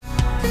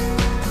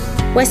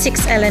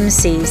Wessex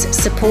LMCs,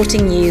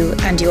 supporting you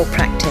and your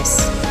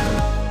practice.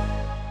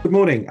 Good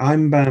morning.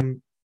 I'm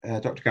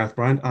Dr. Gareth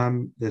Bryant.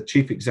 I'm the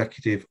Chief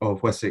Executive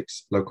of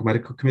Wessex Local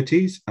Medical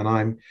Committees, and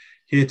I'm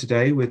here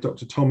today with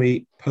Dr.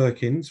 Tommy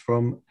Perkins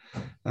from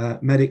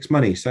Medics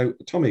Money. So,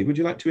 Tommy, would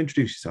you like to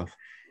introduce yourself?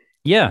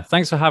 Yeah,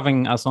 thanks for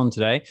having us on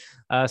today.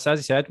 So as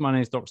you said, my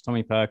name is Dr.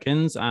 Tommy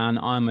Perkins, and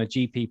I'm a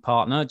GP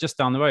partner just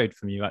down the road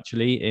from you,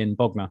 actually, in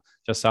Bognor,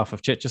 just south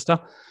of Chichester.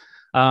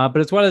 But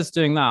as well as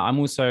doing that, I'm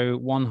also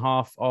one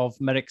half of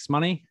Medics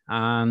Money,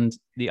 and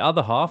the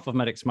other half of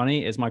Medics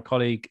Money is my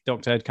colleague,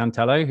 Dr. Ed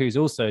Cantello, who's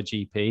also a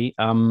GP.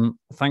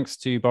 Thanks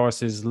to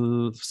Boris's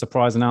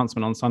surprise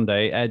announcement on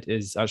Sunday, Ed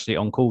is actually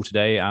on call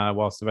today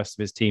whilst the rest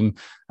of his team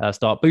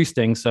start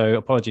boosting, so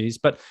apologies.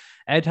 But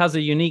Ed has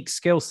a unique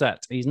skill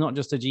set. He's not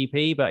just a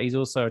GP, but he's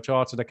also a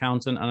chartered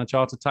accountant and a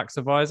chartered tax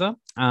advisor.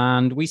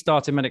 And we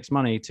started Medics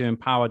Money to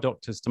empower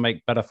doctors to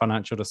make better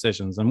financial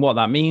decisions. And what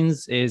that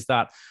means is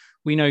that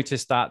we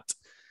noticed that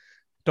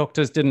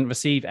doctors didn't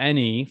receive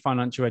any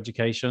financial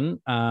education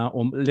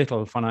or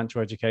little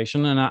financial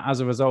education, and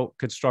as a result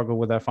could struggle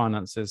with their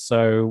finances.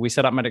 So we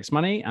set up Medics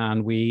Money,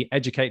 and we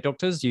educate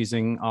doctors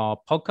using our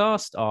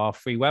podcast, our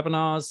free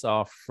webinars,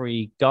 our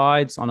free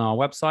guides on our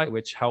website,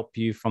 which help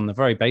you from the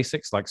very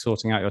basics, like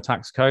sorting out your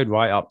tax code,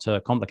 right up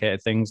to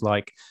complicated things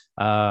like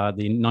the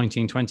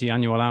 1920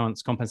 annual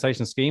allowance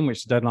compensation scheme,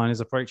 which the deadline is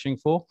approaching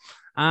for.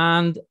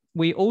 And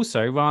we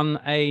also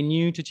run a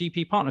new to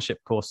GP partnership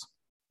course.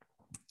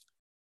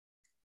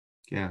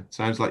 Yeah,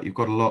 sounds like you've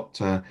got a lot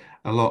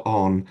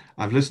on.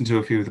 I've listened to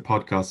a few of the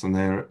podcasts, and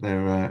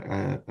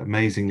they're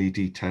amazingly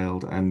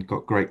detailed and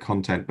got great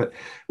content. But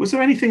was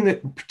there anything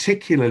that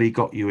particularly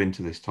got you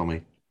into this,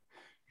 Tommy?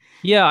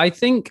 Yeah, I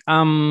think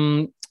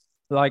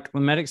like the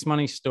Medics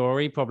Money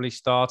story probably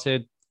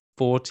started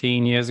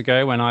 14 years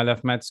ago when I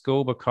left med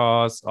school,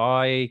 because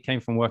I came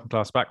from a working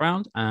class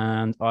background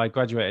and I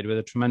graduated with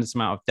a tremendous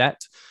amount of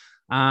debt.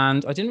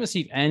 And I didn't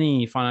receive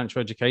any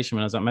financial education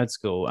when I was at med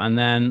school. And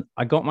then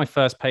I got my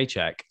first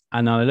paycheck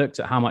and I looked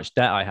at how much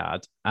debt I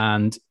had,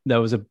 and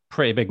there was a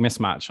pretty big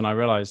mismatch. And I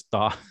realized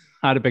that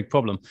I had a big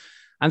problem.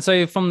 And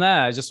so from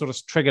there, I just sort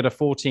of triggered a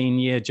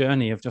 14-year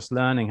journey of just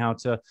learning how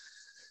to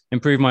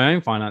improve my own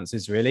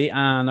finances, really.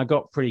 And I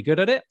got pretty good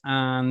at it.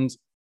 And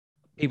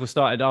people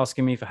started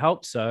asking me for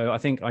help. So I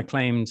think I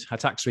claimed a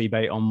tax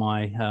rebate on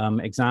my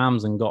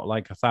exams and got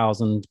like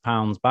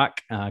 £1,000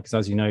 back, because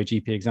as you know,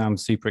 GP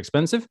exams super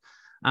expensive.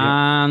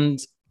 Yeah. And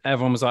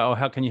everyone was like, oh,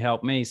 how can you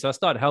help me? So I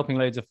started helping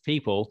loads of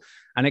people,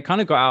 and it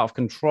kind of got out of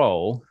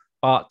control.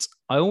 But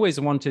I always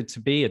wanted to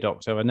be a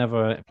doctor. I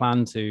never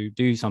planned to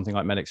do something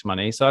like Medics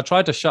Money. So I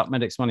tried to shut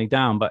Medics Money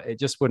down, but it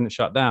just wouldn't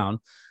shut down.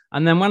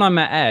 And then when I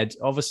met Ed,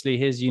 obviously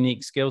his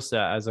unique skill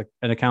set as an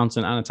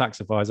accountant and a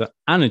tax advisor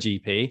and a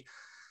GP,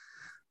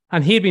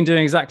 and he'd been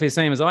doing exactly the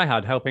same as I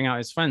had, helping out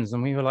his friends.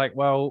 And we were like,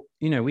 well,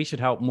 you know, we should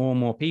help more and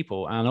more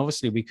people. And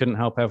obviously we couldn't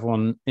help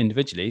everyone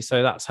individually.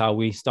 So that's how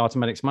we started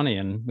Medics Money.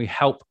 And we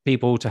help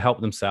people to help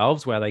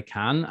themselves where they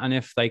can. And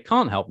if they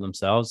can't help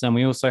themselves, then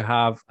we also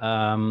have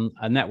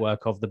a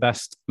network of the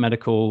best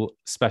medical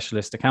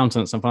specialist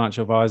accountants and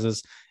financial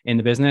advisors in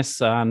the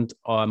business. And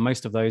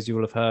most of those you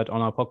will have heard on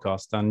our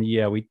podcast. And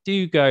yeah, we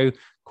do go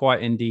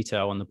quite in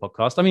detail on the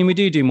podcast. I mean, we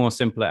do more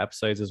simpler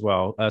episodes as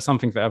well.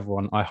 Something for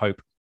everyone, I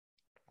hope.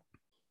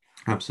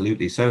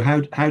 Absolutely. So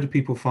how do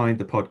people find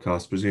the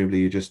podcast? Presumably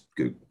you just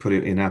put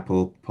it in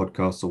Apple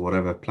Podcasts or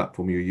whatever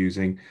platform you're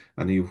using,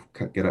 and you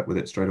get up with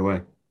it straight away.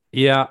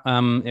 Yeah,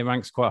 it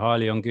ranks quite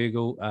highly on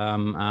Google,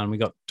 and we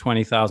got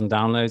 20,000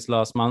 downloads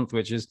last month,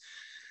 which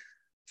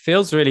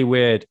feels really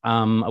weird.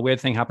 A weird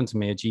thing happened to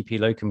me. A GP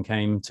locum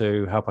came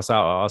to help us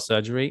out at our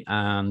surgery,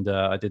 and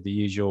I did the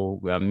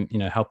usual,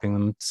 helping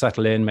them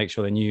settle in, make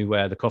sure they knew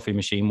where the coffee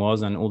machine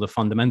was and all the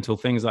fundamental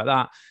things like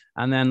that.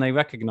 And then they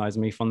recognized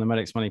me from the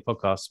Medics Money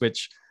podcast,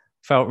 which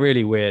felt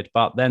really weird.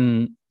 But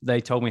then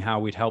they told me how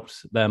we'd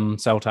helped them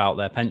sort out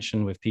their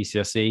pension with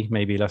PCSE.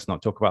 Maybe let's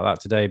not talk about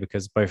that today,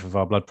 because both of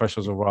our blood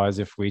pressures will rise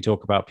if we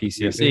talk about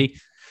PCSE.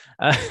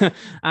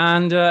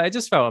 And it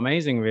just felt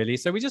amazing, really.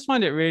 So we just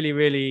find it really,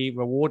 really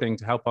rewarding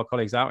to help our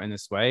colleagues out in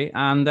this way.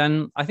 And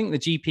then I think the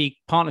GP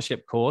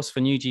partnership course for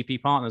new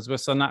GP partners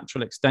was a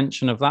natural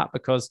extension of that,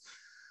 because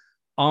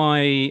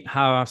I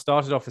have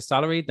started off as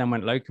salaried, then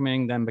went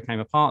locuming, then became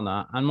a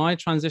partner. And my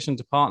transition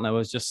to partner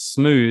was just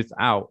smoothed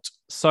out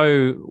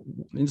so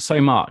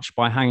much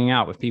by hanging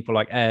out with people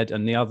like Ed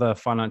and the other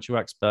financial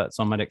experts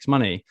on Medics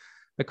Money,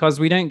 because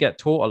we don't get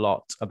taught a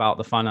lot about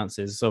the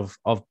finances of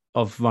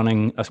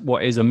running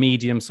what is a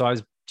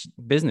medium-sized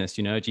business,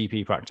 a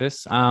GP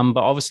practice. But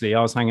obviously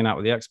I was hanging out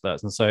with the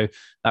experts, and so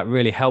that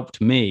really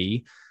helped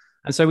me.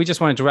 And so we just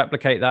wanted to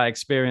replicate that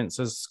experience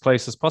as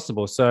close as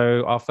possible.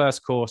 So our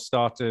first course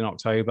started in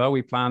October.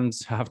 We planned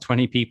to have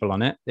 20 people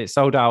on it. It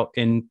sold out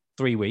in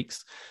 3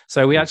 weeks.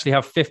 So we actually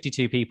have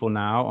 52 people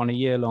now on a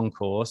year-long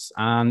course,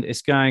 and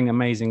it's going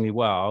amazingly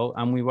well.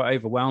 And we were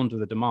overwhelmed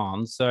with the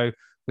demand. So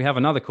we have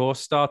another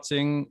course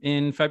starting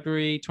in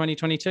February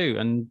 2022.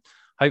 And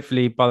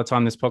hopefully by the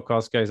time this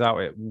podcast goes out,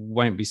 it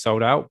won't be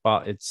sold out,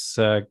 but it's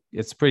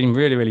pretty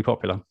really, really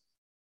popular.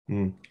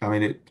 I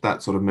mean,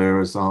 that sort of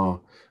mirrors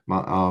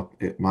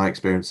my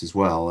experience as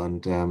well.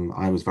 And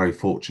I was very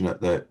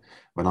fortunate that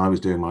when I was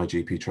doing my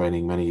GP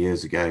training many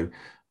years ago,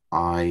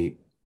 I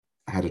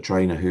had a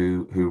trainer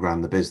who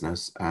ran the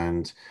business.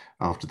 And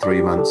after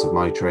 3 months of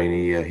my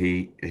trainee year,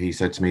 he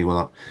said to me,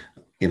 "Well,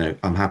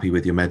 I'm happy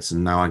with your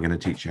medicine. Now I'm going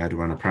to teach you how to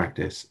run a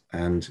practice."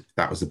 And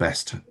that was the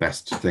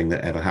best thing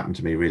that ever happened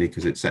to me, really,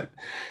 because it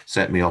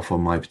set me off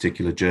on my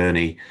particular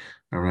journey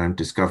around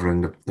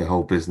discovering the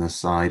whole business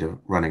side of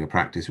running a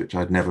practice, which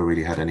I'd never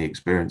really had any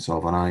experience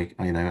of, and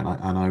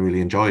I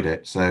really enjoyed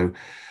it. So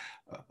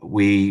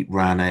we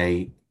ran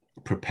a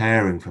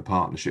preparing for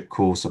partnership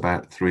course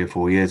about 3 or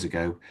 4 years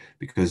ago,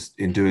 because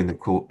in doing the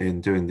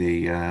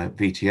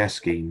VTS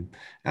scheme,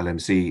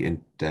 LMC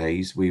in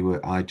days,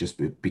 I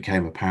just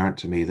became apparent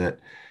to me that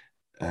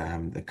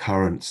the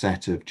current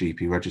set of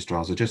GP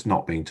registrars are just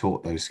not being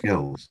taught those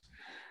skills.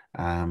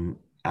 And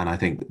I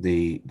think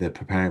the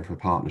preparing for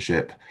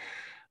partnership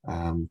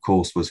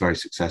course was very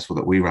successful,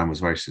 that we ran was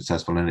very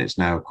successful, and it's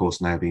now, of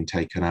course, now being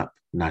taken up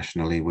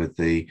nationally with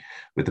the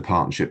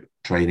partnership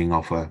training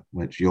offer,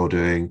 which you're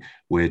doing,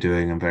 we're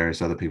doing, and various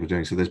other people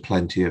doing. So there's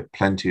plenty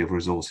of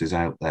resources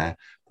out there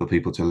for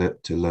people to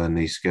learn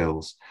these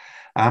skills.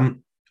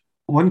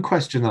 One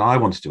question that I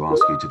wanted to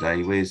ask you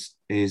today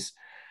is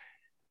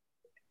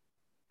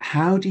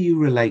how do you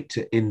relate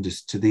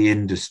to the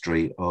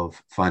industry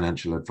of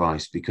financial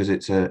advice? Because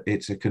it's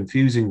a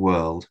confusing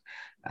world,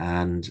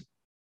 and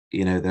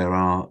there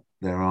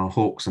are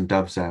hawks and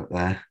doves out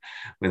there,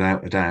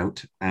 without a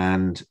doubt,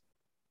 and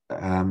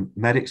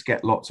medics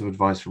get lots of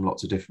advice from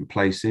lots of different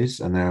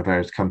places, and there are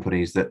various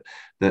companies that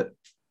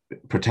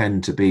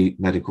pretend to be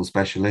medical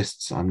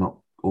specialists. I'm not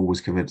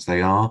always convinced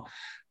they are.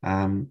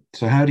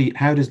 So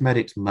how does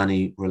medics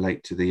money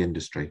relate to the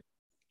industry?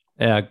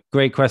 Yeah,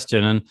 great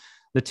question. And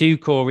the two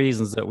core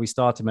reasons that we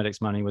started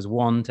Medics Money was,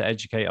 one, to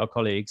educate our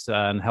colleagues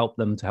and help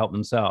them to help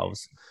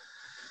themselves.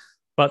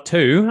 But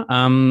two,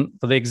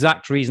 for the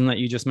exact reason that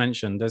you just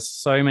mentioned, there's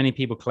so many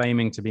people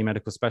claiming to be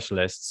medical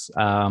specialists,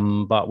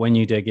 but when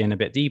you dig in a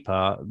bit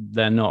deeper,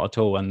 they're not at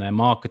all, and their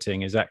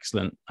marketing is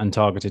excellent and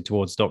targeted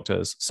towards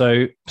doctors.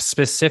 So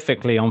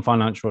specifically on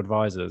financial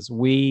advisors,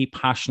 we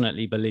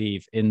passionately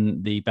believe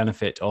in the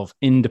benefit of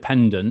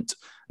independent,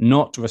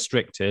 not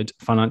restricted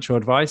financial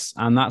advice,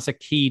 and that's a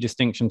key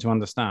distinction to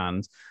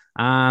understand.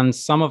 And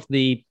some of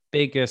the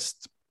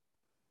biggest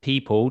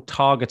people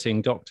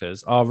targeting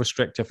doctors are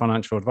restrictive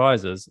financial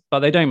advisors, but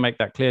they don't make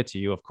that clear to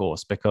you, of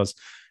course, because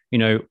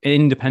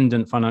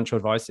independent financial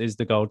advice is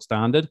the gold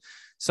standard.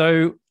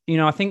 So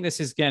I think this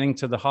is getting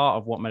to the heart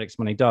of what Medics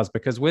Money does,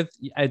 because with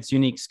Ed's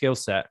unique skill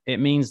set, it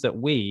means that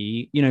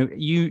we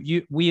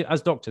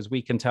as doctors,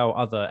 we can tell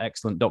other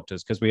excellent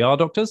doctors, because we are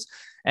doctors.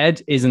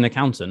 Ed is an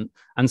accountant,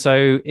 and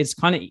so it's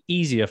kind of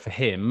easier for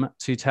him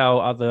to tell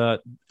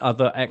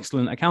other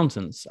excellent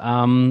accountants.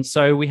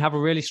 So we have a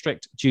really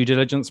strict due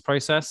diligence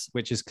process,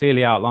 which is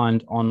clearly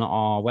outlined on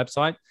our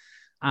website.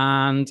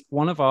 And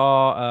one of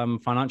our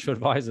financial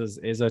advisors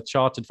is a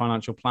chartered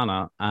financial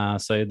planner,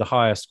 so the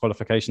highest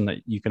qualification that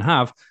you can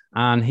have.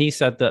 And he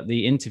said that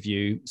we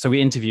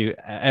interview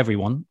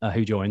everyone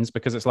who joins,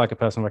 because it's like a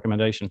personal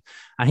recommendation.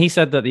 And he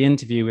said that the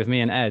interview with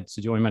me and Ed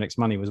to join Medics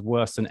Money was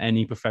worse than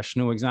any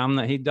professional exam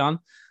that he'd done.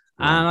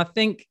 Yeah. And I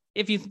think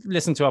if you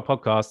listen to our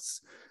podcasts,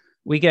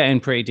 we get in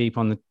pretty deep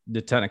on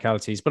the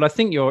technicalities, but I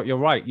think you're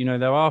right.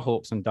 There are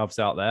hawks and doves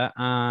out there,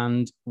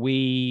 and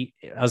we,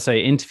 as I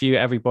say, interview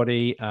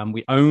everybody.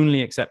 We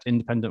only accept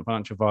independent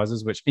financial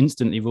advisors, which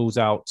instantly rules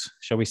out,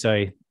 shall we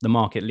say, the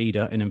market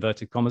leader in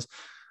inverted commas.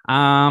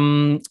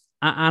 And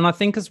I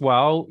think as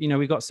well,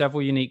 we've got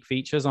several unique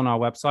features on our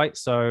website.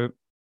 So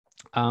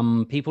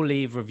people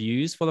leave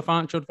reviews for the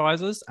financial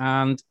advisors,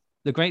 and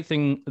the great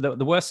thing,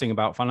 the worst thing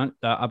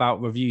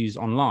about reviews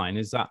online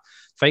is that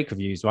fake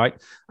reviews, right?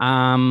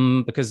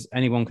 Because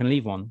anyone can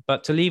leave one.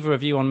 But to leave a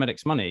review on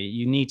Medics Money,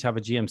 you need to have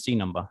a GMC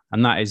number,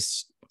 and that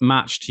is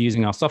matched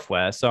using our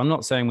software. So I'm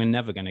not saying we're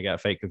never going to get a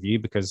fake review,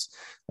 because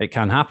it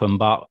can happen,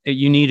 but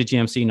you need a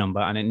GMC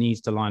number, and it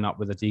needs to line up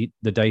with the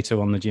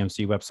data on the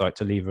GMC website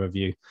to leave a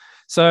review.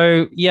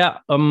 So yeah,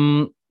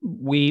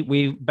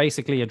 we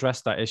basically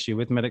addressed that issue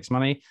with Medics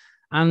Money.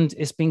 And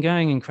it's been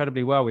going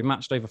incredibly well. We've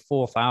matched over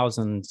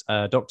 4,000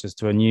 doctors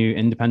to a new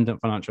independent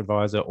financial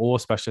advisor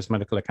or specialist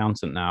medical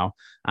accountant now.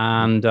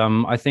 And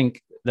I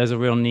think there's a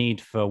real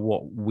need for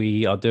what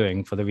we are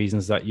doing for the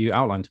reasons that you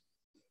outlined.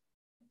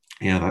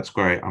 Yeah, that's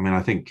great. I mean,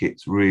 I think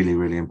it's really,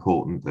 really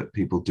important that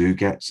people do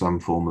get some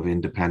form of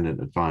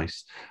independent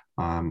advice.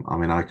 I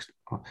mean,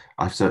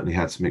 I've certainly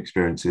had some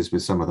experiences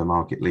with some of the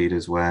market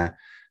leaders where,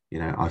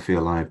 I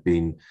feel I've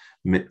been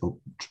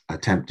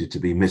attempted to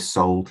be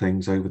missold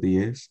things over the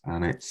years,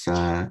 and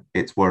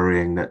it's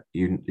worrying that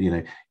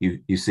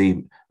you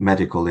see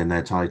medical in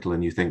their title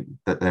and you think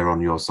that they're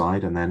on your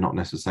side, and they're not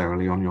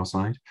necessarily on your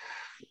side.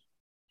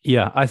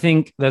 Yeah, I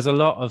think there's a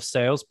lot of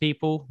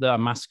salespeople that are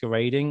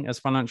masquerading as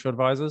financial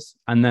advisors,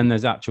 and then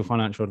there's actual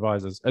financial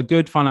advisors. A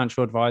good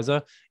financial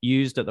advisor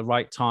used at the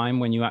right time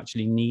when you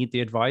actually need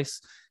the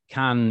advice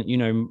can,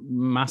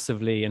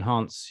 massively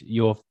enhance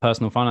your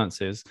personal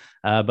finances.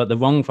 But the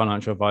wrong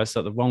financial advice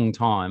at the wrong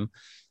time,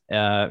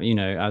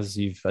 as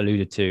you've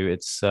alluded to,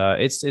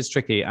 it's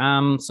tricky.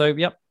 So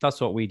yep,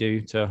 that's what we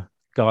do to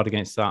guard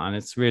against that, and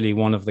it's really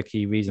one of the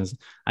key reasons.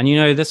 And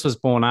this was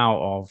born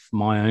out of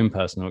my own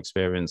personal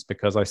experience,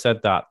 because I said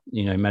that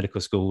medical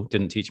school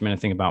didn't teach me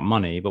anything about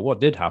money, but what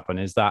did happen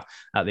is that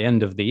at the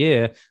end of the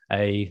year,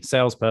 a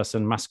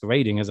salesperson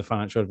masquerading as a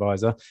financial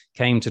advisor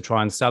came to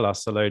try and sell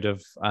us a load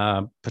of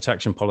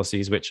protection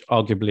policies, which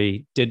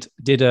arguably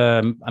did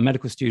a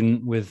medical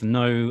student with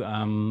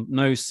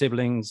no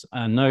siblings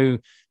and no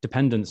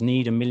dependents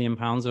need £1 million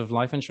of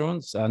life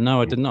insurance.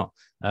 No, I did not.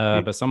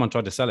 But someone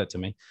tried to sell it to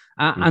me,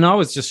 and I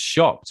was just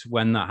shocked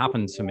when that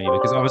happened to me,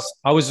 because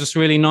I was just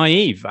really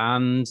naive.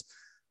 And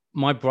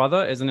my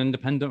brother is an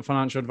independent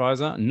financial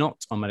advisor, not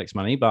on Medix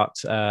Money, but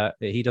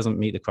he doesn't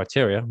meet the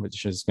criteria,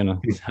 which is going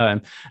to hurt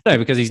him. No,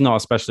 because he's not a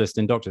specialist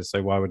in doctors,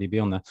 so why would he be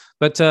on there?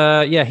 But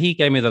he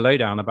gave me the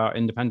lowdown about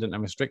independent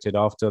and restricted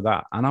after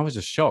that, and I was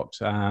just shocked.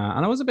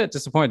 And I was a bit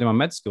disappointed in my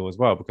med school as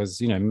well, because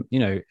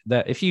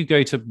that if you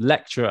go to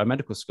lecture at a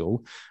medical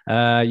school,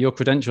 your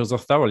credentials are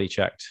thoroughly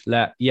checked.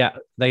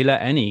 They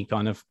let any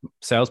kind of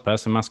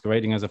salesperson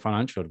masquerading as a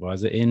financial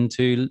advisor in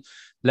to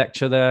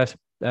lecture their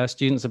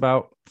students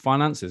about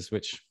finances,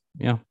 which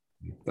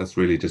that's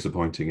really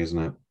disappointing, isn't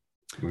it?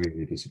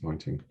 Really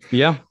disappointing.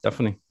 Yeah,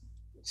 definitely.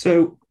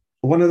 So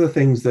one of the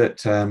things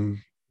that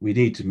we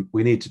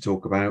need to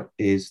talk about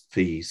is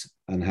fees,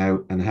 and how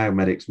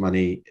Medix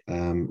Money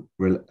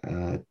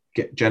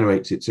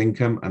generates its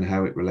income, and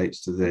how it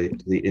relates to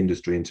the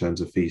industry in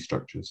terms of fee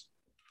structures.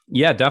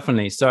 Yeah,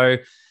 definitely. So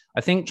I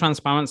think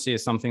transparency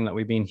is something that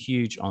we've been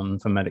huge on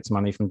for Medix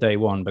Money from day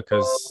one,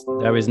 because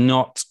there is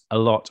not a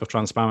lot of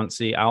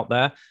transparency out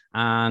there.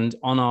 And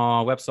on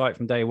our website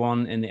from day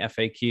one in the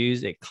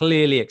FAQs, it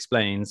clearly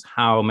explains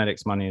how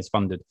Medix Money is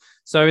funded.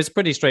 So it's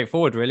pretty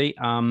straightforward, really.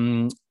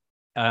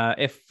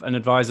 If an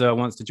advisor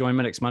wants to join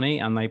Medix Money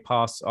and they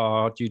pass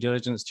our due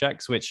diligence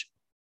checks, which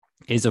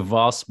is a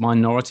vast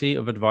minority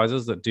of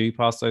advisors that do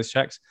pass those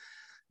checks,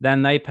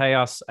 then they pay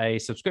us a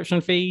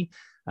subscription fee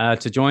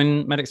to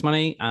join Medix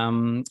Money,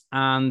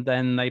 and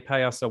then they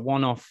pay us a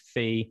one-off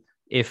fee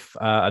if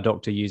a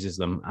doctor uses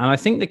them. And I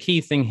think the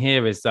key thing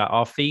here is that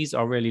our fees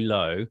are really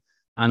low,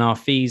 and our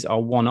fees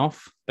are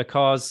one-off,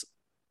 because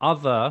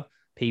other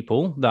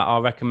people that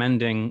are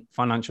recommending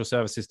financial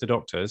services to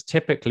doctors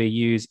typically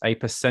use a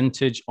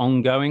percentage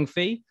ongoing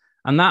fee.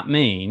 And that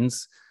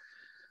means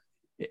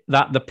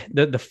that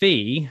the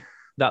fee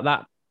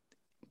that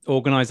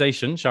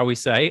organization, shall we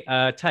say,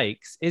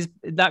 takes, is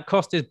that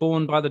cost is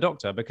borne by the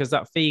doctor, because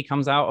that fee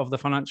comes out of the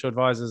financial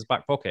advisor's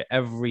back pocket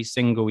every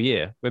single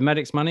year. With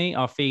Medix Money,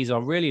 our fees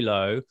are really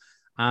low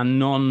and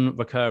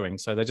non-recurring,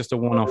 so they're just a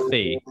one-off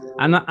fee,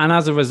 and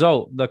as a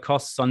result, the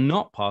costs are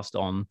not passed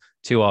on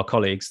to our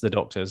colleagues, the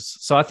doctors.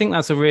 So I think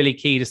that's a really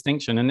key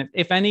distinction. And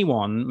if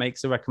anyone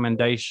makes a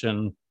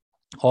recommendation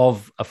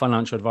of a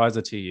financial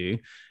advisor to you,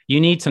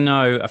 you need to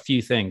know a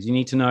few things. You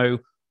need to know,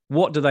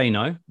 what do they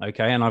know?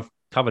 Okay, and I've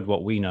covered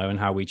what we know and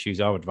how we choose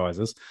our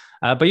advisors.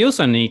 But you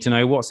also need to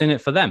know what's in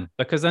it for them,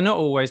 because they're not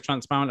always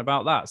transparent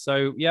about that.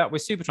 So yeah, we're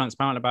super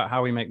transparent about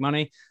how we make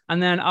money.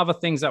 And then other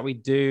things that we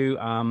do,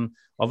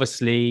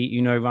 obviously,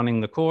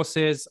 running the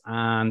courses,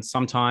 and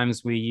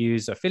sometimes we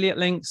use affiliate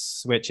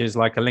links, which is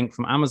like a link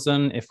from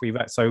Amazon.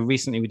 So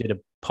recently we did a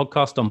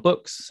podcast on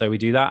books. So we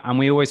do that, and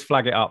we always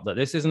flag it up that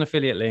this is an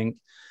affiliate link.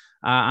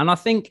 And I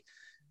think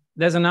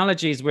there's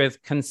analogies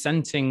with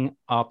consenting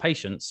our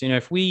patients.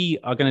 If we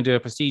are going to do a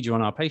procedure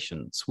on our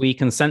patients, we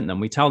consent them.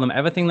 We tell them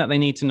everything that they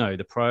need to know,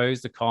 the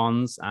pros, the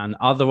cons, and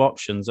other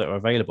options that are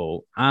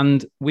available.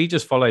 And we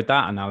just followed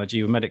that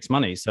analogy with Medix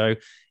Money. So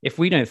if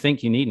we don't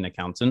think you need an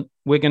accountant,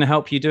 we're going to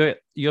help you do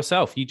it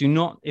yourself. You do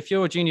not, if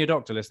you're a junior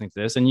doctor listening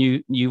to this and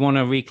you want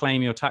to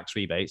reclaim your tax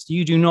rebates,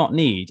 you do not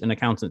need an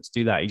accountant to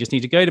do that. You just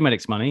need to go to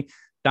Medix Money,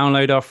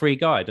 download our free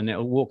guide, and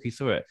it'll walk you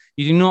through it.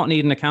 You do not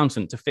need an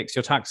accountant to fix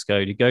your tax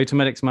code. You go to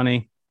Medix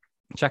Money,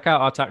 check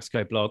out our tax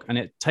code blog, and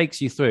it takes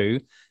you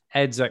through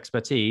Ed's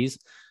expertise,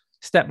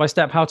 step by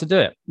step, how to do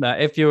it.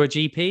 If you're a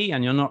GP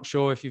and you're not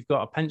sure if you've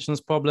got a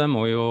pensions problem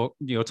or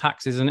your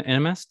tax is in a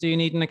mess, do you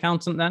need an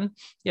accountant then?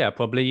 Yeah,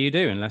 probably you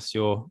do, unless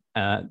you're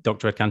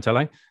Dr. Ed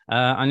Cantello.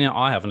 And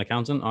I have an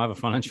accountant, I have a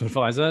financial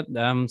advisor.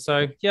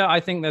 So yeah, I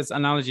think there's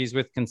analogies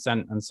with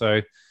consent. And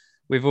so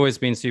we've always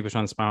been super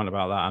transparent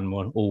about that, and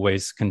we'll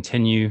always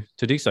continue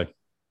to do so.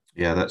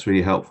 Yeah, that's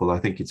really helpful. I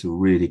think it's a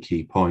really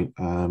key point.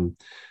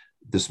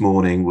 This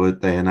morning,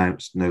 they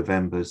announced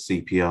November's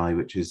CPI,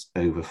 which is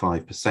over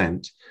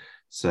 5%.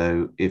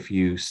 So if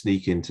you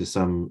sneak into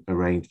some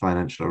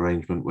financial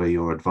arrangement where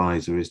your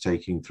advisor is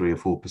taking 3 or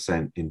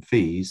 4% in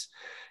fees,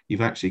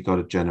 you've actually got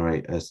to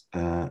generate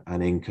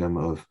an income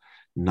of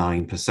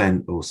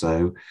 9% or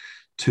so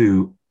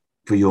to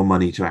for your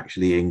money to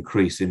actually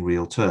increase in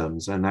real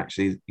terms. And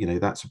actually,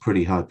 that's a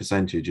pretty high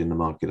percentage in the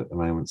market at the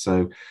moment.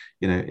 So,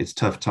 it's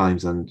tough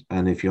times. And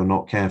if you're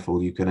not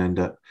careful, you can end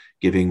up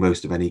giving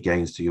most of any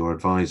gains to your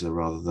advisor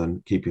rather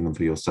than keeping them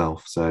for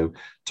yourself. So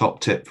top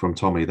tip from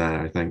Tommy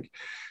there, I think.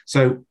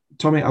 So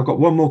Tommy, I've got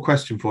one more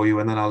question for you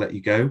and then I'll let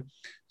you go.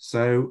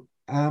 So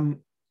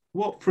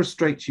what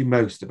frustrates you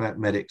most about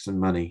Medix and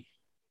money?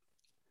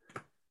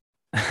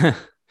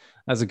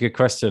 That's a good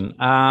question.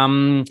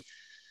 I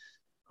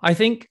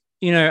think,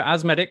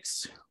 as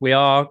Medix, we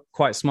are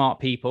quite smart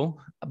people,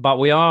 but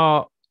we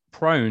are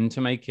prone to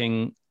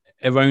making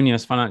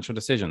erroneous financial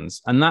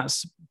decisions. And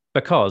that's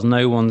because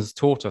no one's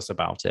taught us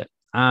about it.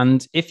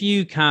 And if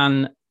you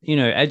can,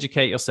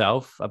 educate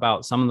yourself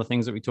about some of the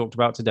things that we talked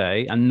about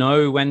today and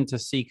know when to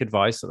seek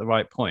advice at the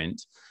right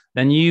point,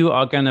 then you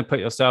are going to put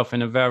yourself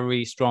in a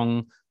very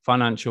strong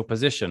financial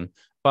position.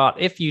 But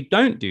if you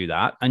don't do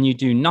that and you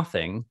do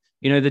nothing,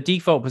 the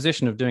default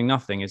position of doing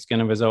nothing is going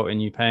to result in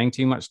you paying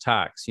too much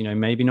tax,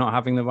 maybe not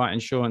having the right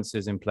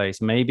insurances in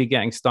place, maybe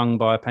getting stung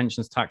by a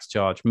pensions tax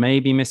charge,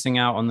 maybe missing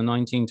out on the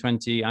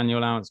 1920 annual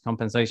allowance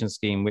compensation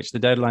scheme, which the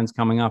deadline's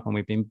coming up and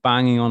we've been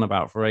banging on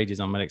about for ages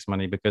on Medix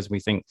Money because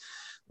we think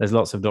there's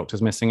lots of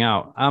doctors missing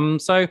out.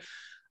 So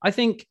I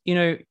think,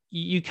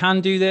 you can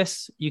do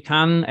this. You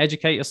can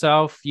educate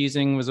yourself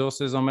using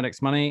resources on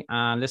Medix Money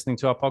and listening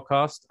to our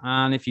podcast.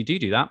 And if you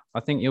do that,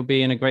 I think you'll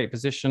be in a great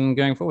position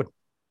going forward.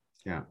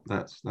 Yeah,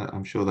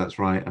 I'm sure that's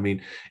right. I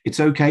mean, it's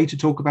okay to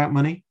talk about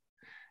money.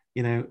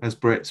 As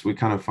Brits, we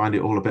kind of find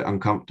it all a bit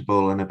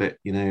uncomfortable and a bit,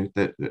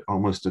 that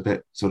almost a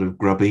bit sort of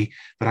grubby.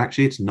 But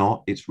actually, it's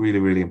not. It's really,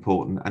 really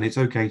important, and it's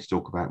okay to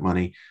talk about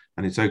money,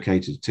 and it's okay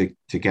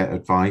to get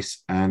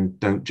advice. And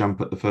don't jump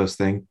at the first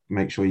thing.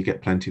 Make sure you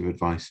get plenty of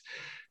advice.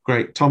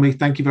 Great, Tommy.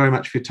 Thank you very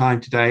much for your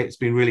time today. It's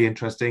been really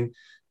interesting.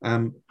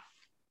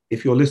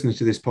 If you're listening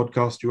to this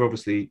podcast, you're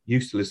obviously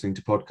used to listening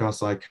to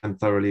podcasts. I can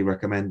thoroughly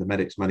recommend the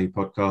Medix Money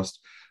podcast.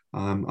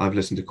 I've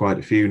listened to quite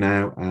a few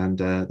now, and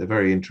they're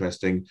very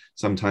interesting.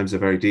 Sometimes they're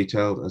very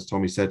detailed, as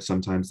Tommy said.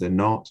 Sometimes they're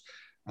not.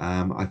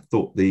 I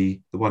thought the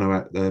one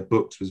about the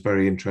books was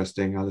very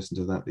interesting. I listened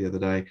to that the other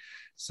day.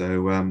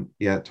 So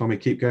Tommy,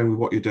 keep going with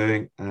what you're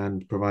doing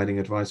and providing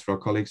advice for our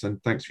colleagues.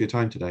 And thanks for your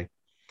time today.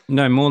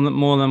 No, more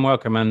than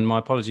welcome. And my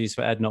apologies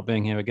for Ed not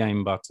being here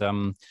again, but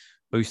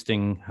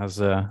boosting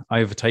has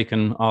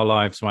overtaken our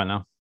lives right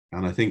now.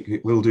 And I think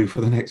it will do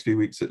for the next few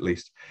weeks at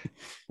least.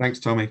 Thanks,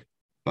 Tommy.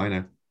 Bye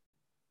now.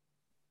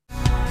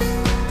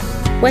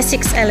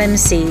 Wessex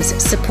LMCs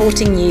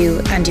supporting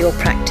you and your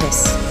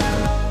practice.